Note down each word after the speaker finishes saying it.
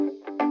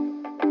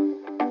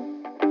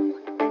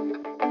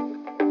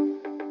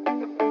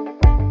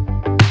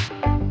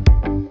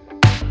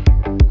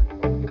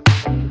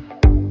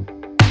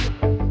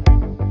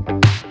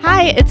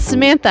it's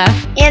Samantha.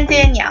 And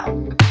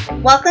Danielle.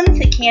 Welcome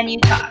to Can You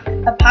Talk,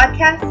 a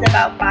podcast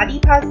about body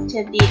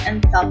positivity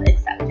and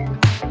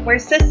self-acceptance. We're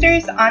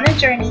sisters on a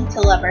journey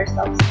to love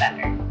ourselves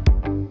better.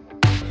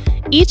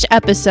 Each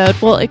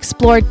episode will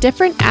explore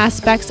different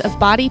aspects of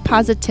body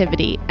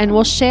positivity and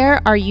we'll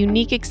share our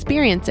unique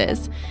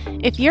experiences.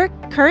 If you're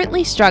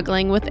currently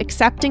struggling with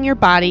accepting your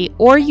body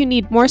or you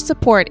need more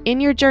support in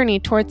your journey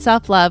towards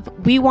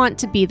self-love, we want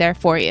to be there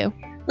for you.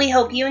 We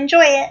hope you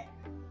enjoy it.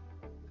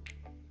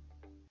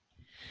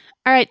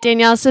 All right,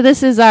 Danielle, so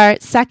this is our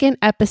second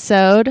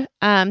episode.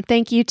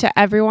 Thank you to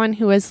everyone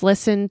who has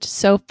listened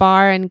so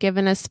far and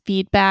given us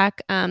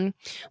feedback.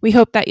 We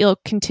hope that you'll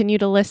continue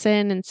to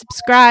listen and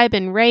subscribe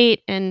and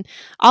rate, and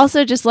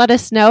also just let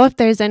us know if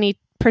there's any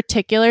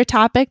particular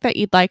topic that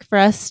you'd like for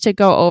us to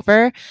go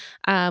over.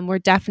 We're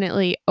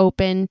definitely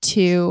open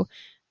to,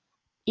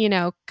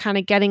 kind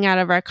of getting out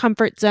of our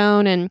comfort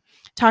zone and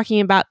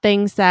talking about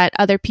things that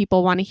other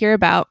people want to hear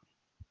about.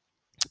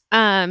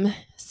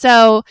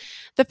 So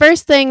the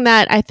first thing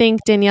that I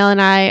think Danielle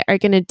and I are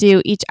going to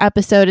do each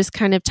episode is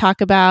kind of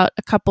talk about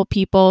a couple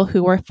people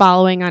who we're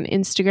following on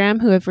Instagram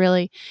who have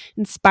really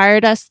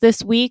inspired us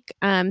this week.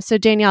 So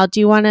Danielle, do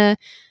you want to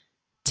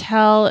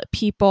tell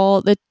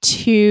people the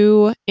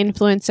two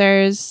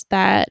influencers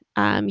that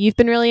you've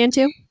been really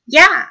into?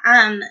 Yeah.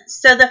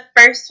 So the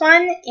first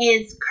one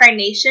is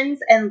Carnations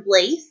and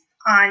Lace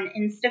on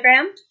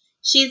Instagram.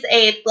 She's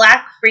a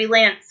Black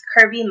freelance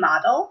curvy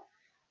model.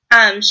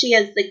 She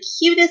has the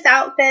cutest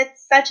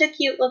outfits, such a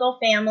cute little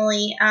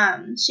family.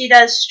 She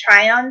does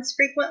try-ons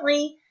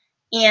frequently,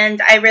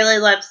 and I really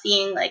love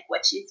seeing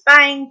what she's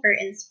buying for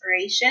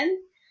inspiration.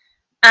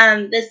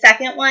 The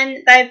second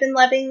one that I've been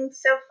loving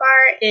so far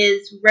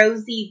is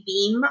Rosie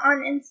Beam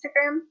on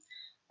Instagram,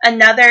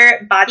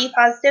 another body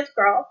positive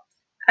girl.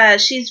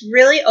 She's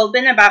really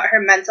open about her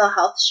mental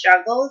health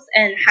struggles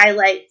and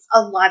highlights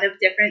a lot of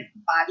different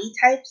body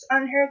types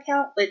on her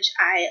account, which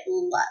I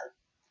love.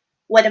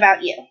 What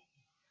about you?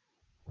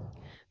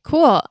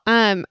 Cool.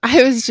 I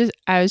was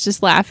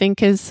just laughing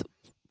because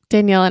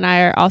Danielle and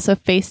I are also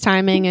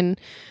FaceTiming, and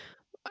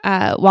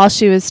while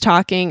she was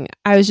talking,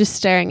 I was just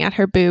staring at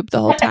her boob the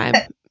whole time.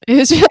 It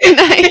was really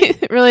nice,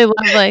 really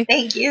lovely.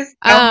 Thank you so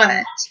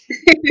much.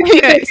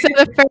 Anyway,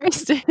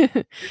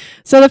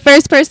 so the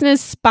first person is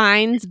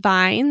Spines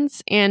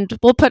Vines, and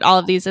we'll put all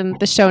of these in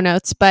the show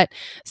notes. But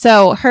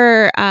so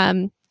her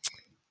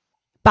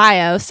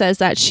bio says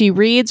that she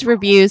reads,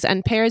 reviews,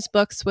 and pairs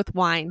books with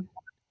wine,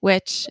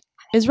 which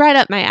is right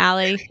up my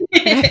alley.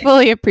 I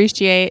fully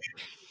appreciate.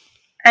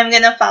 I'm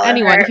gonna follow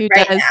anyone her who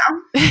right does.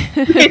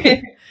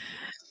 Now.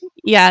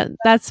 Yeah,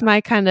 that's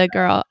my kind of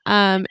girl.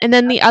 And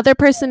then the other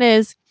person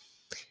is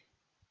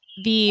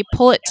the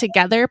Pull It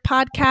Together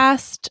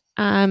podcast.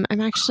 I'm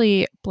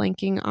actually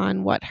blanking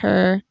on what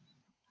her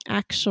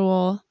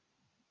actual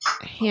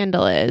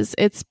handle is.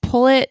 It's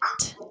Pull It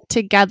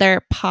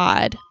Together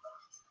Pod.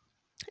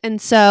 And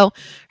so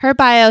her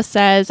bio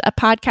says, a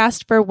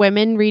podcast for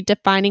women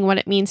redefining what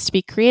it means to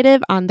be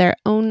creative on their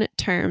own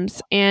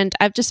terms. And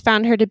I've just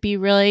found her to be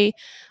really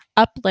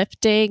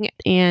uplifting.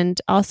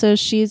 And also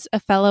she's a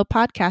fellow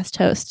podcast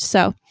host.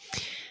 So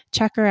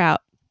check her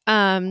out.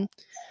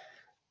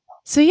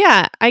 So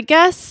yeah, I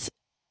guess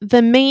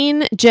the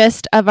main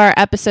gist of our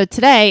episode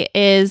today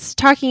is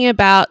talking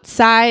about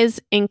size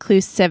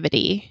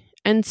inclusivity.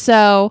 And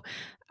so,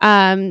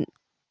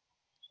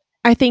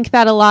 I think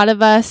that a lot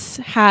of us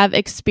have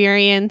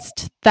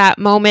experienced that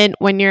moment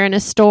when you're in a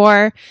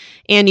store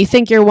and you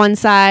think you're one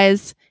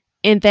size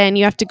and then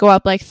you have to go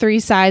up 3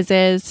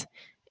 sizes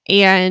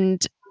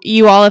and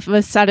you all of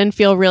a sudden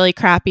feel really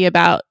crappy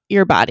about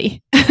your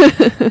body.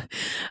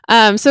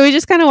 So we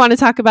just kind of want to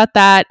talk about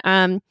that,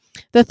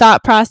 the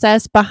thought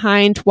process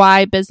behind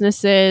why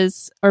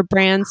businesses or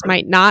brands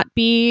might not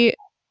be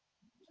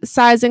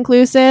size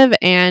inclusive,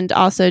 and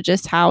also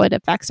just how it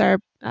affects our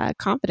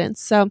confidence.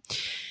 So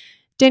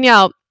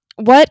Danielle,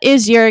 what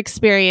is your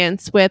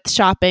experience with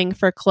shopping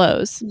for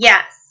clothes?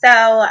 Yeah,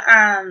 so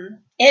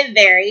it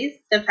varies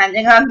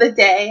depending on the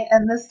day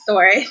and the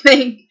store, I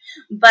think.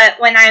 But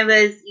when I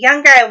was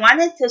younger, I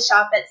wanted to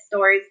shop at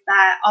stores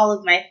that all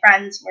of my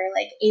friends were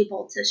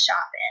able to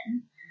shop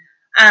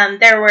in.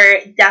 There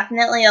were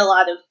definitely a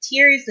lot of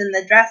tears in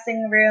the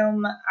dressing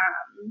room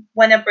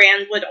when a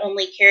brand would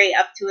only carry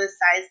up to a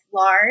size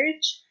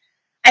large.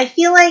 I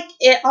feel like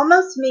it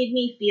almost made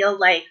me feel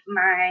like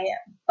my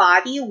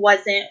body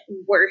wasn't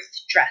worth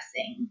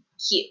dressing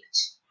cute.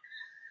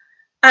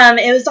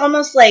 It was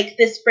almost like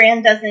this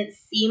brand doesn't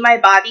see my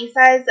body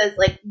size as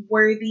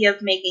worthy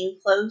of making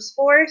clothes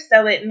for,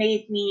 so it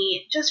made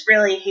me just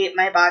really hate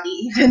my body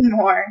even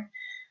more.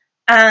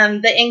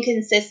 The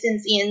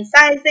inconsistency in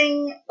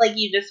sizing, like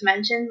you just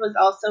mentioned, was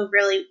also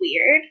really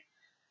weird.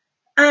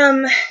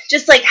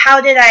 Just how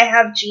did I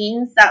have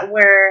jeans that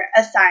were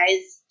a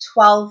size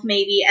 12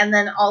 maybe, and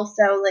then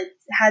also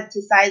had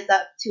to size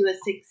up to a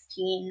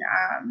 16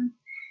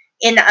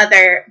 in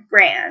other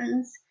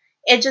brands?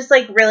 It just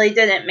really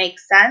didn't make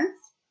sense.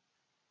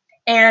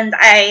 And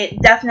I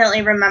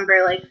definitely remember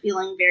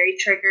feeling very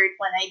triggered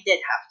when I did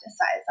have to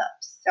size up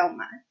so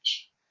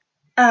much.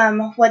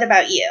 What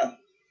about you?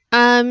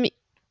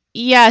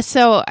 Yeah,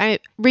 so I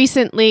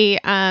recently,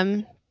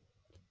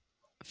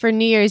 for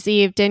New Year's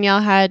Eve,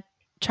 Danielle had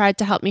tried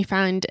to help me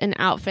find an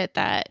outfit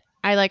that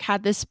I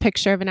had this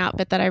picture of an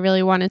outfit that I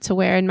really wanted to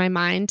wear in my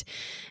mind.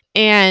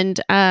 And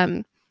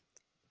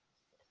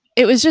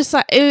it was just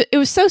it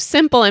was so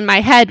simple in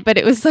my head, but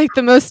it was like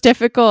the most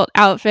difficult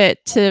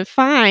outfit to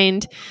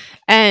find.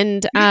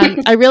 And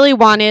I really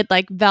wanted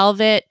like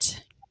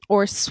velvet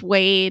or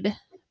suede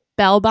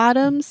bell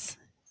bottoms.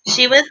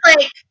 She was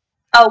like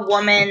a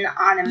woman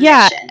on a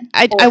mission.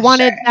 I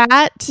wanted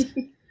that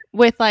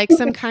with like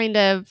some kind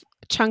of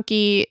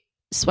chunky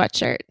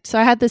sweatshirt. So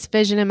I had this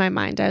vision in my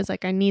mind. I was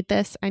like, I need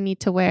this. I need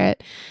to wear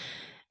it.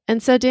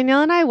 And so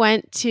Danielle and I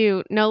went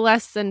to no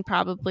less than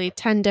probably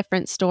 10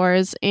 different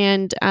stores.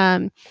 And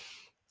I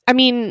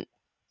mean,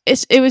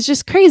 it was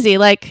just crazy.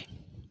 Like,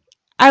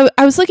 I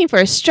was looking for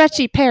a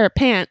stretchy pair of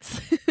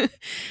pants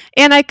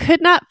and I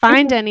could not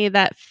find any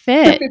that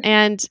fit.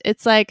 And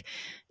it's like,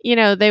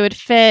 they would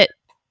fit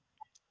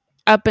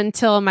up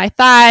until my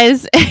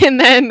thighs and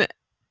then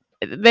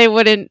they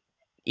wouldn't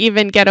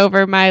even get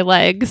over my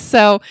legs.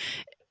 So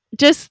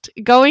just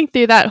going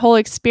through that whole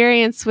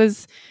experience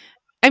was,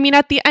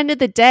 at the end of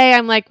the day,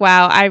 I'm like,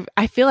 wow,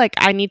 I feel like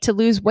I need to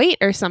lose weight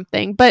or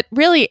something. But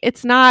really,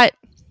 it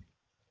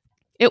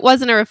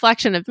wasn't a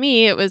reflection of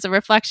me. It was a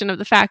reflection of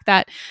the fact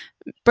that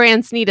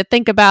brands need to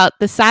think about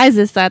the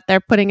sizes that they're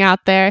putting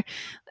out there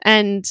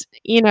and,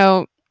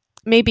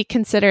 maybe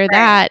consider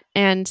that.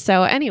 And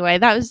so anyway,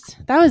 that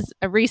was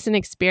a recent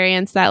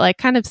experience that like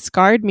kind of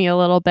scarred me a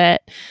little bit.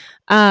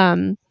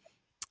 So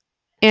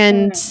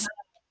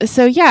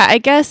yeah, I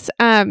guess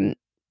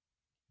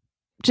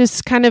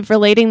just kind of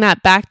relating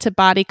that back to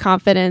body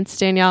confidence,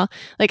 Danielle,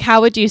 like how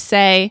would you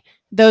say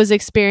those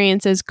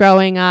experiences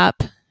growing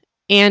up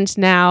and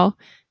now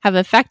have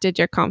affected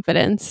your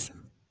confidence?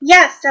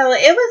 Yeah, so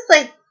it was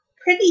like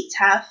pretty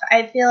tough.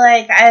 I feel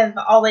like I've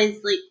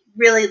always like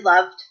really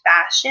loved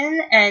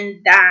fashion, and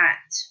that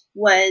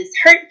was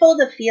hurtful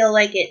to feel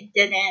like it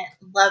didn't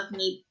love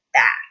me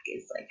back,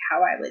 is like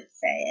how I would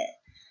say it.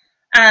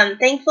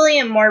 Thankfully,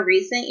 in more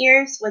recent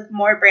years, with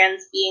more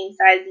brands being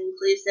size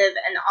inclusive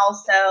and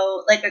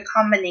also like a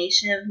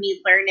combination of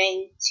me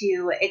learning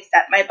to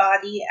accept my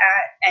body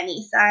at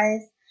any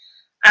size,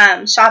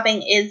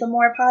 shopping is a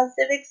more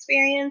positive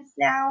experience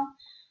now.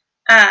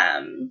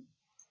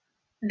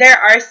 There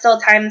are still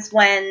times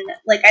when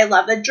like I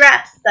love a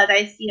dress that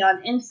I see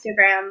on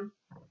Instagram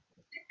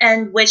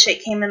and wish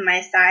it came in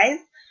my size,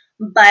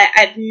 but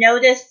I've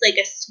noticed like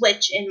a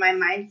switch in my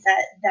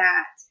mindset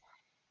that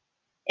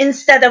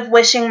instead of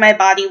wishing my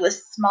body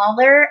was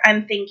smaller,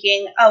 I'm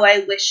thinking, oh,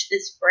 I wish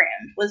this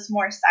brand was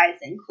more size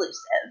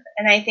inclusive.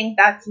 And I think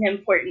that's an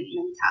important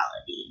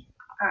mentality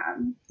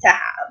to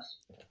have.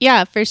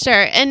 Yeah, for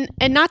sure. And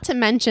not to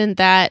mention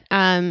that,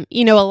 a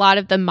lot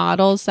of the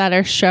models that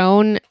are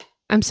shown,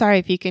 I'm sorry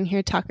if you can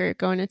hear Tucker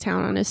going to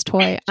town on his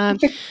toy,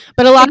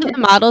 but a lot of the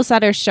models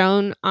that are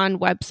shown on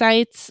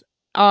websites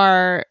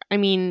are,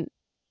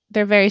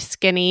 they're very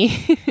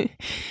skinny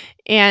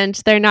and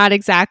they're not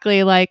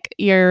exactly like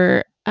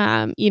your,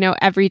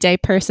 everyday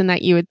person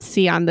that you would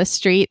see on the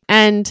street.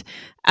 And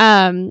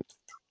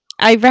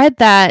I read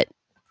that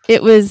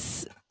it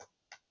was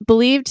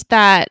believed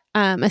that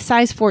a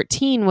size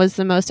 14 was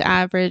the most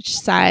average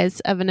size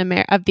of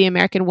of the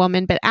American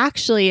woman, but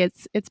actually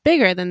it's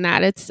bigger than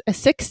that. It's a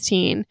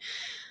 16.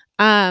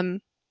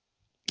 And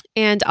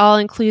I'll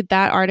include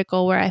that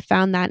article where I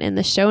found that in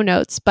the show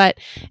notes. But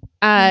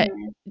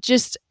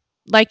just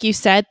like you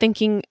said,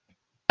 thinking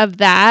of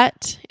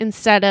that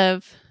instead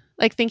of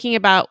like thinking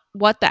about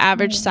what the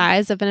average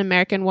size of an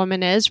American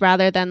woman is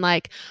rather than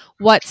like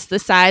what's the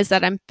size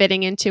that I'm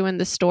fitting into in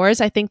the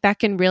stores. I think that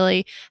can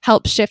really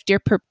help shift your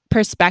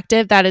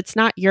perspective that it's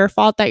not your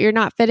fault that you're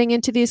not fitting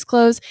into these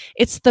clothes.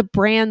 It's the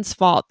brand's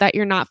fault that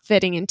you're not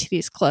fitting into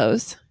these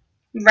clothes.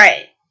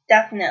 Right.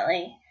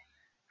 Definitely.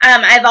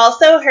 I've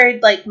also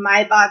heard like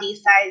my body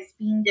size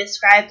being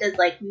described as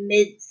like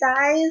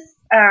mid-size,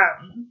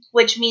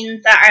 which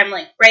means that I'm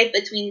like right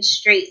between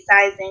straight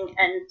sizing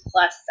and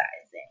plus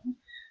sizing.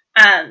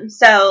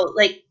 So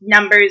like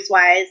numbers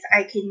wise,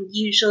 I can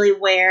usually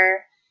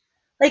wear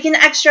like an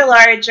extra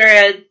large or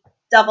a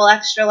double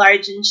extra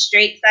large in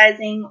straight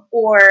sizing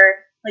or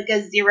like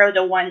a 0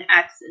 to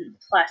 1X in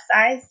plus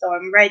size. So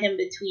I'm right in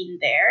between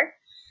there.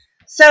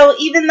 So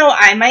even though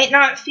I might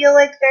not feel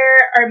like there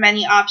are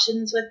many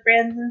options with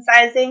brands and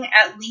sizing,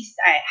 at least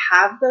I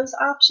have those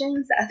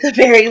options at the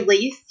very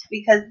least,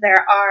 because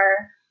there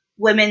are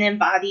women in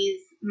bodies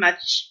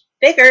much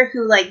bigger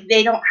who like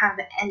they don't have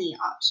any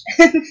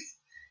options.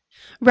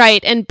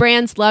 Right. And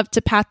brands love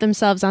to pat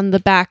themselves on the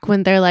back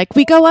when they're like,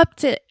 we go up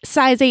to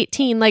size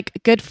 18, like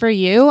good for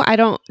you.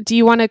 Do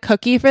you want a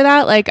cookie for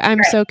that? Like, I'm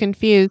right. So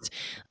confused.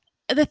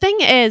 The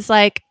thing is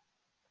like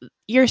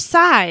your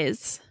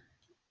size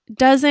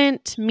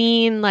doesn't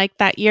mean like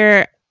that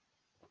you're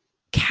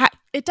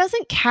it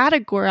doesn't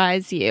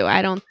categorize you,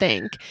 I don't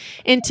think,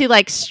 into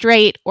like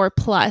straight or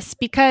plus,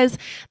 because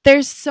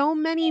there's so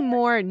many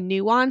more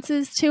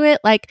nuances to it.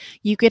 Like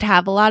you could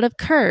have a lot of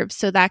curves,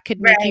 so that could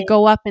make you Right.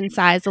 go up in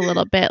size a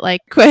little bit,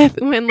 like with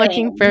when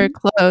looking for Same.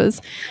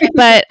 clothes.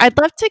 But I'd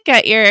love to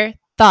get your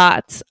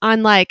thoughts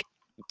on like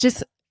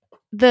just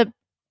the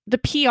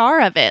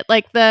PR of it,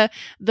 like the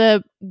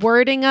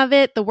wording of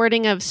it, the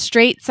wording of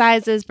straight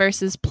sizes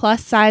versus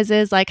plus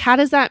sizes. Like how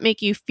does that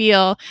make you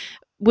feel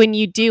when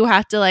you do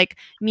have to like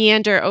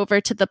meander over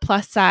to the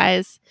plus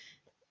size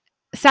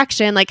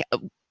section? Like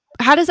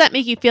how does that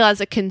make you feel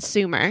as a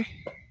consumer?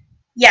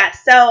 Yeah,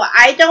 so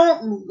I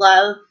don't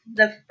love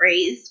the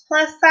phrase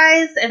plus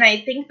size, and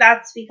I think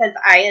that's because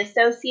I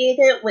associate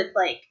it with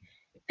like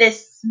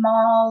this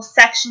small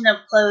section of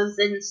clothes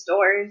in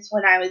stores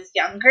when I was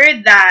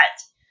younger that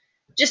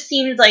just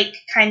seemed like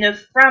kind of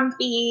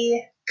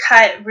frumpy,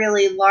 cut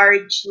really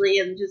largely,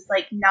 and just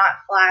like not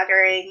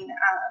flattering.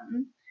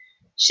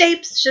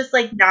 Shapes just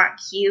like not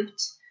cute.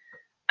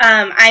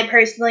 I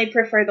personally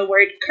prefer the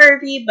word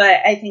curvy, but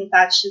I think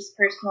that's just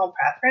personal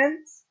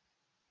preference.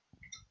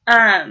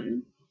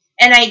 Um,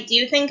 and I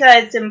do think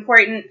that it's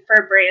important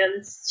for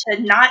brands to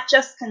not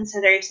just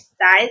consider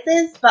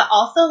sizes, but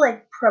also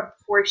like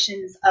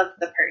proportions of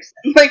the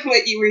person, like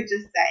what you were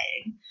just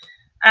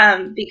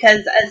saying.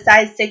 Because a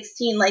size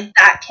 16, like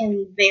that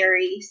can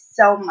vary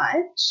so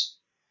much.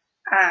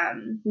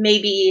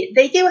 Maybe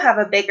they do have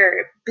a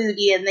bigger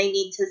booty and they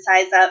need to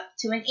size up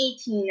to an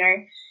 18,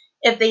 or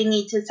if they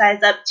need to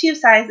size up 2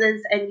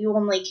 sizes and you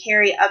only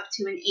carry up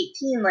to an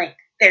 18, like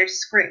they're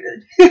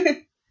screwed.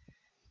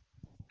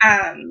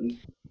 um,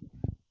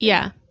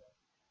 Yeah,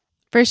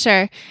 for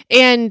sure.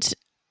 And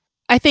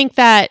I think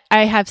that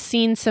I have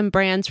seen some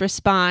brands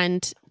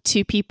respond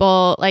to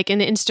people like in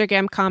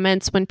Instagram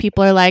comments when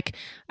people are like,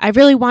 I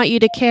really want you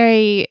to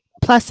carry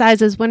plus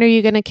sizes. When are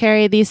you going to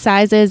carry these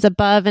sizes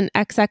above an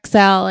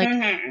XXL? Like,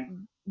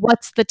 mhm.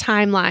 what's the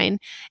timeline?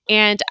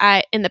 And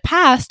in the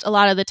past, a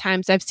lot of the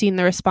times I've seen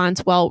the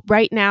response, well,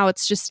 right now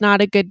it's just not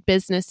a good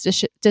business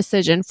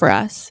decision for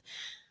us.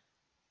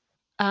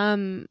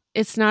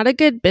 It's not a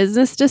good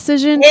business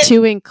decision It,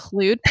 to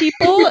include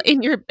people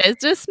in your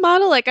business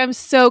model. Like I'm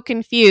so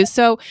confused.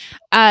 So,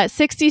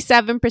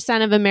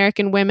 67% of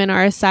American women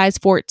are a size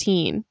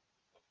 14.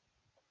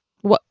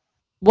 What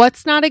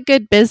what's not a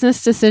good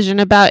business decision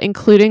about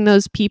including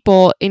those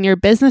people in your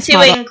business to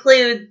model?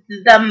 include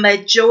the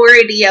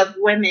majority of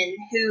women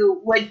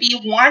who would be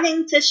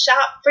wanting to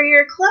shop for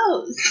your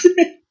clothes.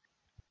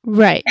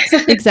 Right,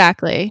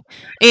 exactly.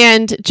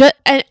 And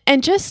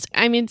just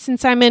I mean,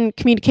 since I'm in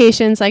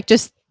communications, like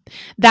just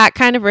that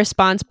kind of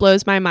response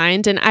blows my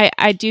mind. And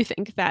I do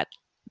think that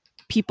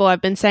people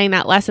have been saying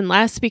that less and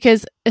less,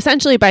 because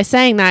essentially by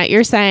saying that,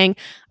 you're saying,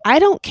 I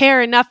don't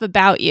care enough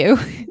about you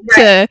Right.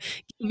 to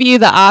give you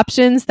the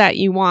options that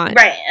you want.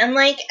 Right. And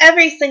like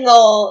every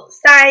single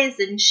size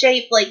and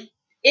shape like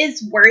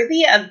is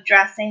worthy of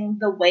dressing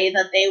the way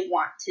that they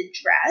want to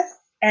dress.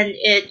 And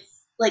it's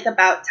like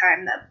about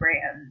time that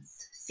brands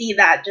see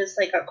that just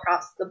like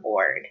across the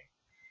board.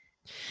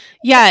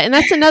 Yeah, and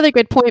that's another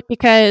good point,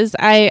 because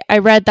I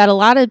read that a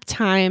lot of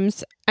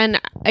times, and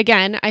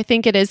again, I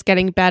think it is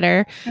getting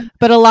better,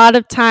 but a lot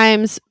of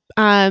times,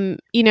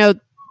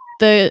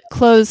 the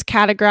clothes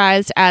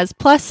categorized as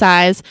plus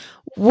size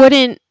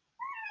wouldn't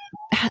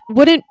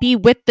be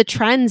with the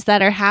trends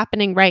that are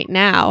happening right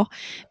now.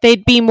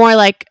 They'd be more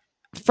like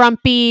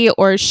frumpy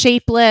or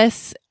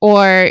shapeless,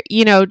 or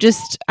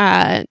just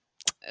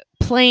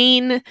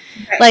plain. Right.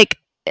 Like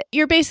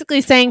you're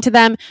basically saying to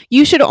them,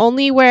 you should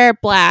only wear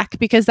black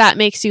because that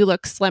makes you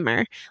look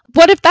slimmer.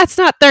 What if that's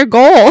not their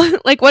goal?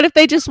 Like what if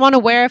they just want to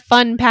wear a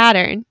fun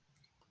pattern?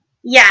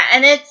 Yeah,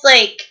 and it's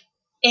like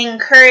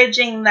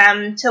encouraging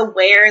them to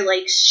wear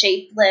like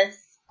shapeless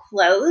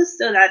clothes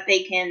so that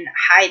they can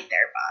hide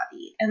their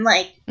body. And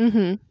like,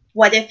 Mhm.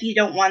 what if you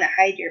don't want to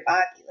hide your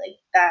body? Like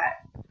that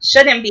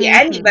shouldn't be Mhm.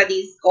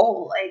 anybody's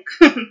goal. Like,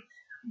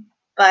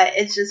 but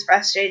it's just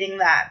frustrating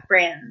that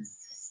brands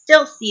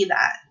still see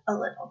that a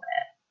little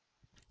bit.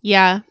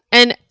 Yeah.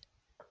 And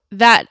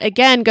that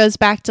again goes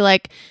back to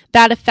like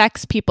that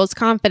affects people's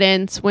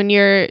confidence when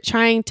you're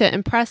trying to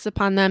impress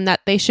upon them that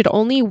they should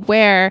only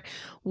wear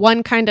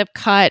one kind of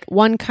cut,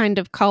 one kind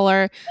of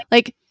color.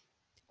 Like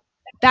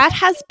that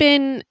has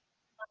been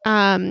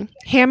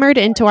hammered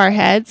into our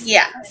heads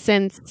Yeah.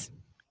 since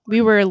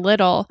we were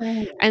little.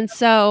 Mhm. And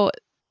so,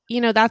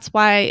 that's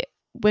why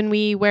when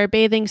we wear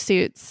bathing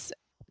suits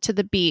to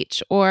the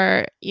beach,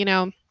 or,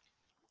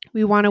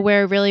 we want to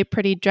wear a really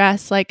pretty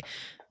dress, like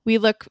we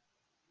look,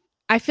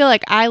 I feel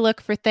like I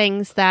look for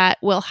things that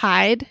will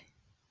hide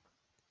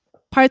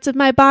parts of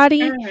my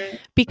body, Mhm.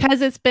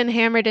 because it's been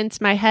hammered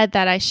into my head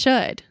that I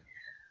should.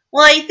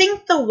 Well, I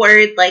think the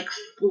word like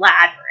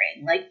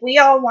flattering, like we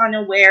all want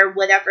to wear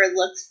whatever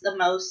looks the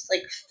most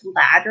like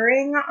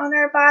flattering on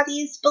our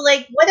bodies, but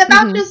like what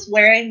about Hmm. just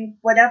wearing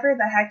whatever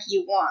the heck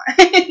you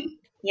want?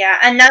 Yeah,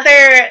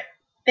 another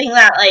thing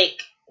that like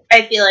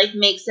I feel like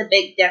makes a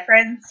big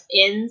difference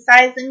in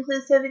size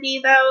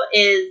inclusivity though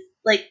is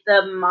like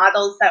the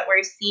models that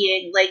we're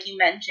seeing, like you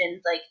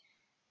mentioned, like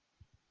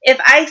if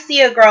I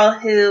see a girl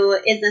who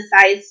is a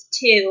size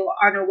 2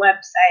 on a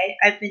website,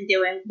 I've been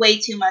doing way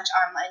too much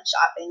online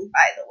shopping,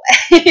 by the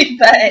way,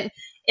 but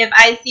if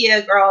I see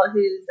a girl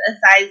who's a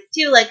size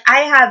 2, like I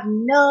have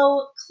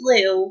no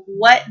clue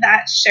what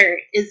that shirt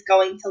is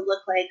going to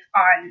look like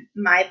on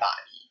my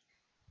body.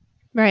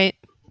 Right.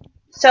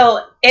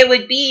 So it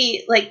would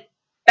be like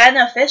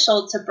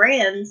beneficial to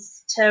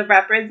brands to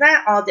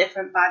represent all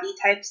different body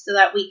types so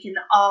that we can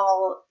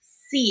all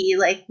see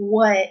like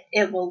what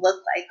it will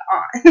look like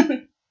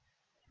on.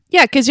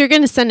 Yeah, because you're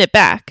going to send it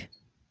back.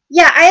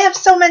 Yeah, I have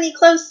so many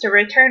clothes to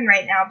return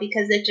right now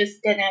because it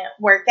just didn't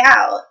work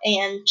out.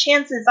 And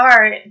chances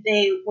are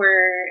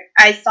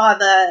I saw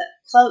the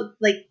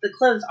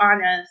clothes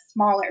on a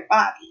smaller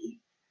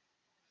body.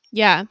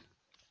 Yeah.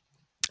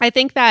 I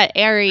think that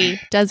Aerie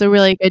does a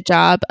really good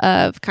job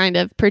of kind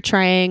of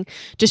portraying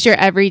just your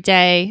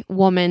everyday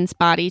woman's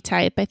body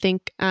type. I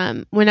think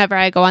whenever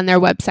I go on their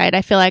website,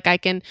 I feel like I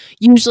can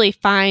usually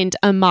find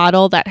a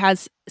model that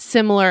has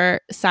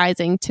similar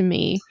sizing to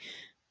me.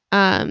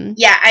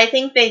 Yeah, I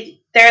think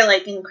they're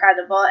like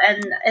incredible,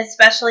 and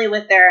especially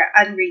with their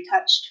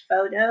unretouched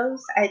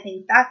photos, I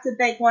think that's a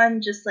big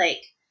one. Just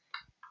like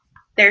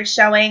they're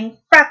showing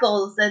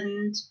freckles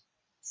and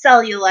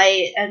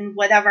cellulite and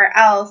whatever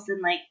else,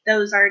 and like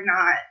those are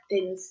not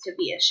things to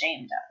be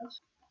ashamed of.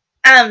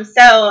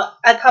 So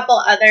a couple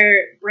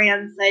other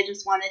brands I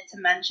just wanted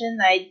to mention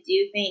that I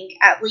do think,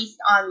 at least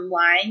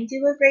online,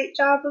 do a great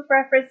job of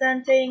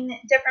representing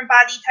different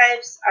body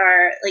types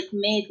are like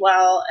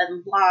Madewell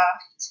and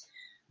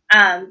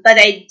Loft. But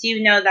I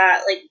do know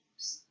that like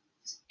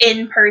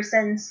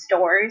in-person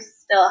stores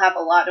still have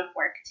a lot of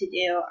work to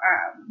do.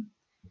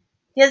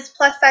 Because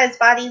plus size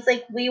bodies,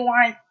 like we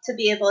want to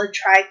be able to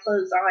try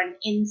clothes on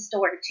in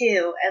store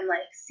too and like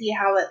see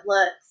how it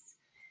looks,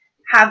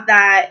 have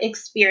that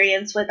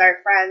experience with our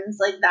friends,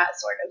 like that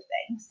sort of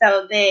thing.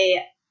 So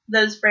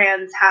those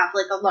brands have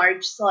like a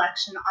large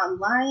selection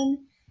online.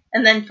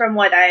 And then from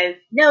what I've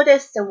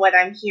noticed and what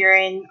I'm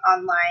hearing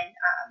online,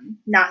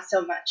 not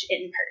so much in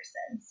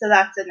person. So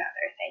that's another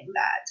thing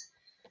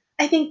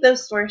that I think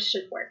those stores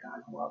should work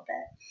on a little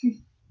bit.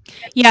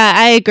 Yeah,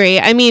 I agree.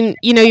 I mean,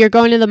 you're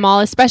going to the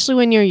mall, especially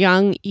when you're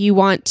young, you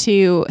want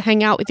to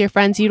hang out with your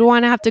friends. You don't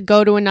want to have to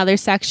go to another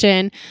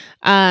section.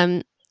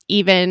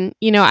 Even,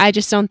 I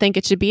just don't think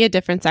it should be a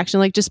different section.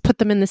 Like, just put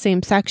them in the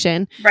same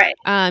section. Right.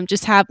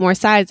 Just have more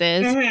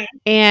sizes. Mm-hmm.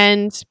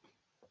 And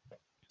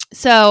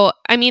so,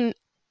 I mean,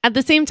 at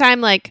the same time,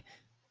 like,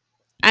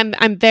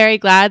 I'm very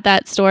glad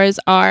that stores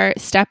are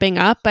stepping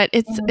up, but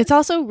it's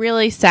also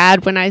really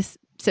sad when I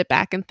sit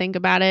back and think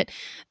about it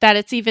that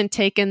it's even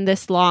taken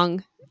this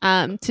long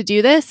to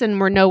do this, and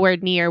we're nowhere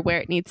near where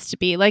it needs to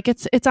be. Like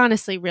it's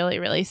honestly really,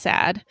 really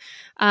sad.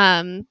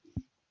 And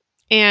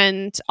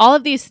all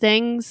of these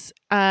things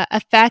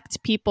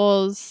affect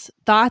people's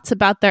thoughts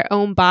about their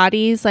own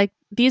bodies. Like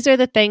these are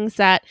the things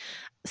that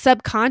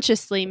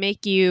subconsciously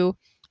make you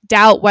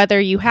doubt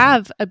whether you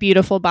have a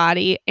beautiful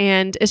body,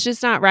 and it's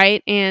just not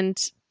right. And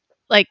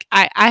like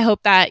I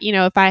hope that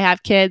if I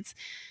have kids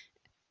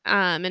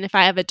and if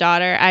I have a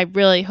daughter, I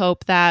really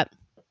hope that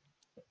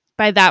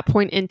by that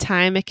point in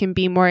time it can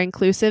be more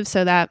inclusive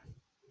so that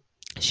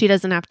she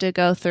doesn't have to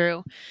go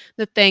through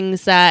the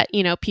things that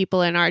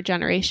people in our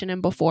generation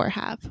and before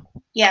have.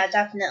 Yeah,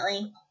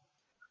 definitely.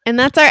 And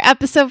that's our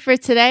episode for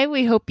today.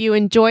 We hope you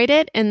enjoyed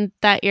it and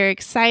that you're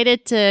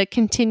excited to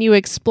continue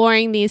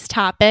exploring these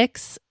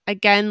topics.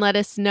 Again, let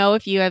us know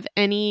if you have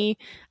any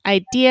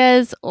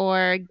ideas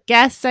or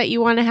guests that you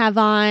want to have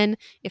on.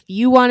 If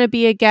you want to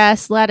be a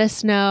guest, let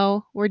us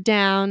know. We're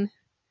down.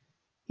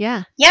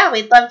 Yeah. Yeah,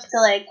 we'd love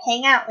to like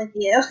hang out with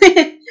you.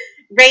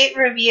 Rate,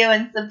 review,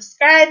 and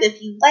subscribe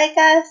if you like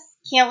us.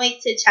 Can't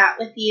wait to chat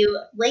with you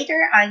later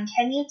on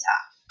Can You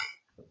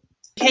Talk?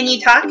 Can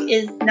You Talk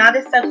is not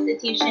a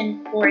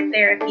substitution for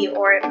therapy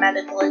or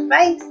medical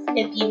advice.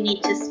 If you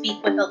need to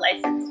speak with a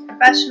licensed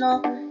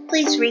professional,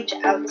 please reach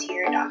out to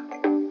your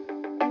doctor.